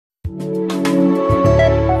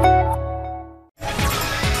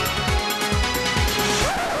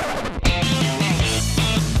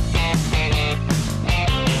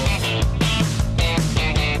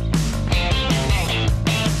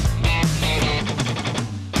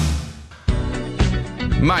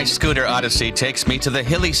My scooter odyssey takes me to the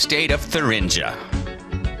hilly state of Thuringia.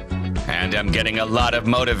 And I'm getting a lot of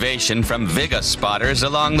motivation from Wigge spotters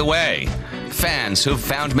along the way. Fans who've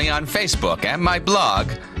found me on Facebook and my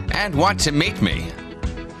blog and want to meet me.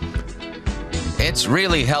 It's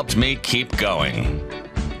really helped me keep going.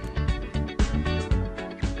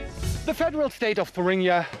 The federal state of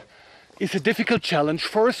Thuringia is a difficult challenge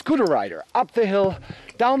for a scooter rider. Up the hill,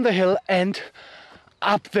 down the hill and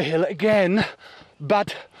up the hill again.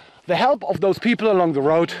 But the help of those people along the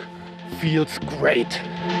road feels great.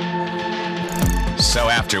 So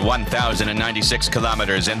after 1,096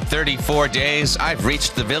 kilometers in 34 days, I've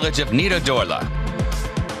reached the village of Niederdorla.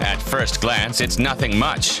 At first glance, it's nothing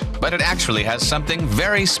much, but it actually has something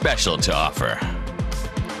very special to offer.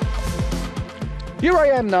 Here I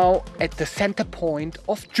am now at the center point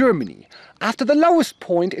of Germany. After the lowest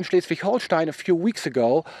point in Schleswig-Holstein a few weeks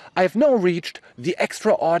ago, I have now reached the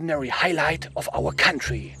extraordinary highlight of our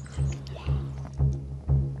country.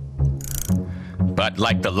 But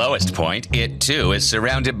like the lowest point, it too is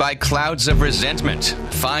surrounded by clouds of resentment.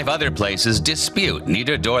 5 other places dispute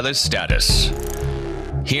Niederdorla's status.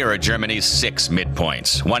 Here are Germany's 6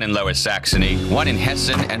 midpoints, 1 in Lower Saxony, 1 in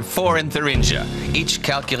Hessen, and 4 in Thuringia, each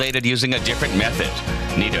calculated using a different method.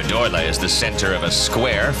 Niederdorla is the center of a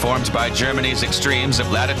square formed by Germany's extremes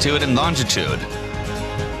of latitude and longitude.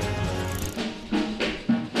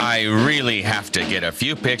 I really have to get a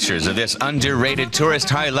few pictures of this underrated tourist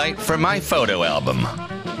highlight for my photo album.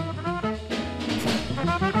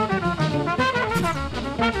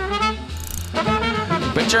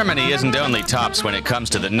 But Germany isn't only tops when it comes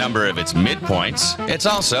to the number of its midpoints, it's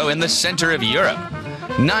also in the center of Europe.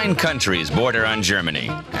 9 countries border on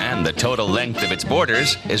Germany, and the total length of its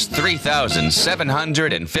borders is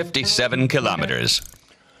 3,757 kilometers.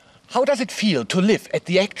 How does it feel to live at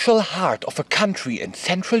the actual heart of a country in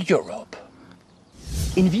Central Europe?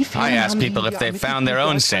 I ask people if they've found their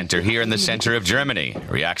own center here in the center of Germany.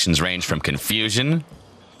 Reactions range from confusion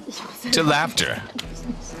to laughter.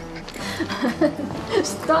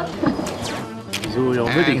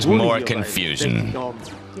 And more confusion.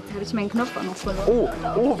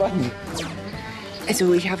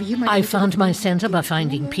 I found my center by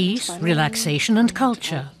finding peace, relaxation and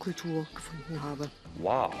culture.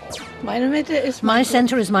 Wow. My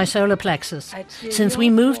center is my solar plexus. Since we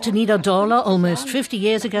moved to Niederdorla almost 50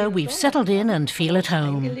 years ago, we've settled in and feel at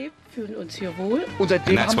home. And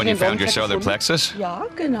that's when you found your solar plexus? I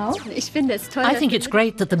think it's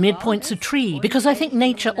great that the midpoint's a tree, because I think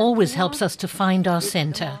nature always helps us to find our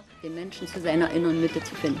center. And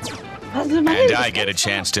I get a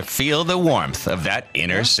chance to feel the warmth of that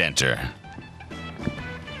inner center.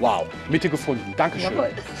 Wow, Mitte gefunden.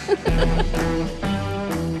 Dankeschön.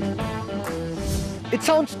 It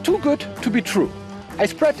sounds too good to be true. I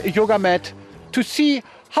spread a yoga mat to see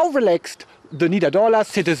how relaxed the Niederdorla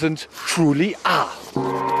citizens truly are.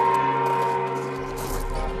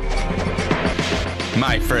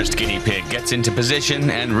 My first guinea pig gets into position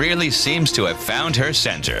and really seems to have found her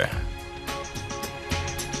center.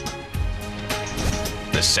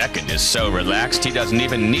 The second is so relaxed he doesn't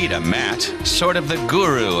even need a mat, sort of the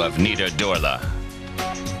guru of Niederdorla.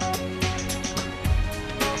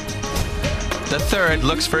 The third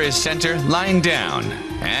looks for his center lying down,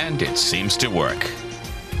 and it seems to work.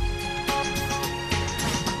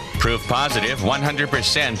 Proof positive,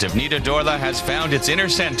 100% of Niederdorla has found its inner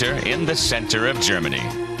center in the center of Germany.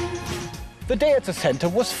 The day at the center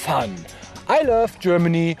was fun. I love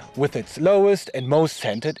Germany with its lowest and most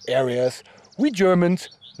centered areas. We Germans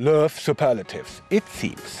love superlatives, it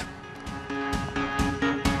seems.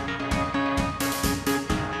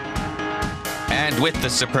 And with the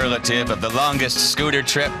superlative of the longest scooter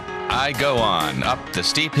trip, I go on up the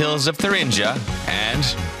steep hills of Thuringia and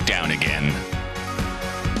down again.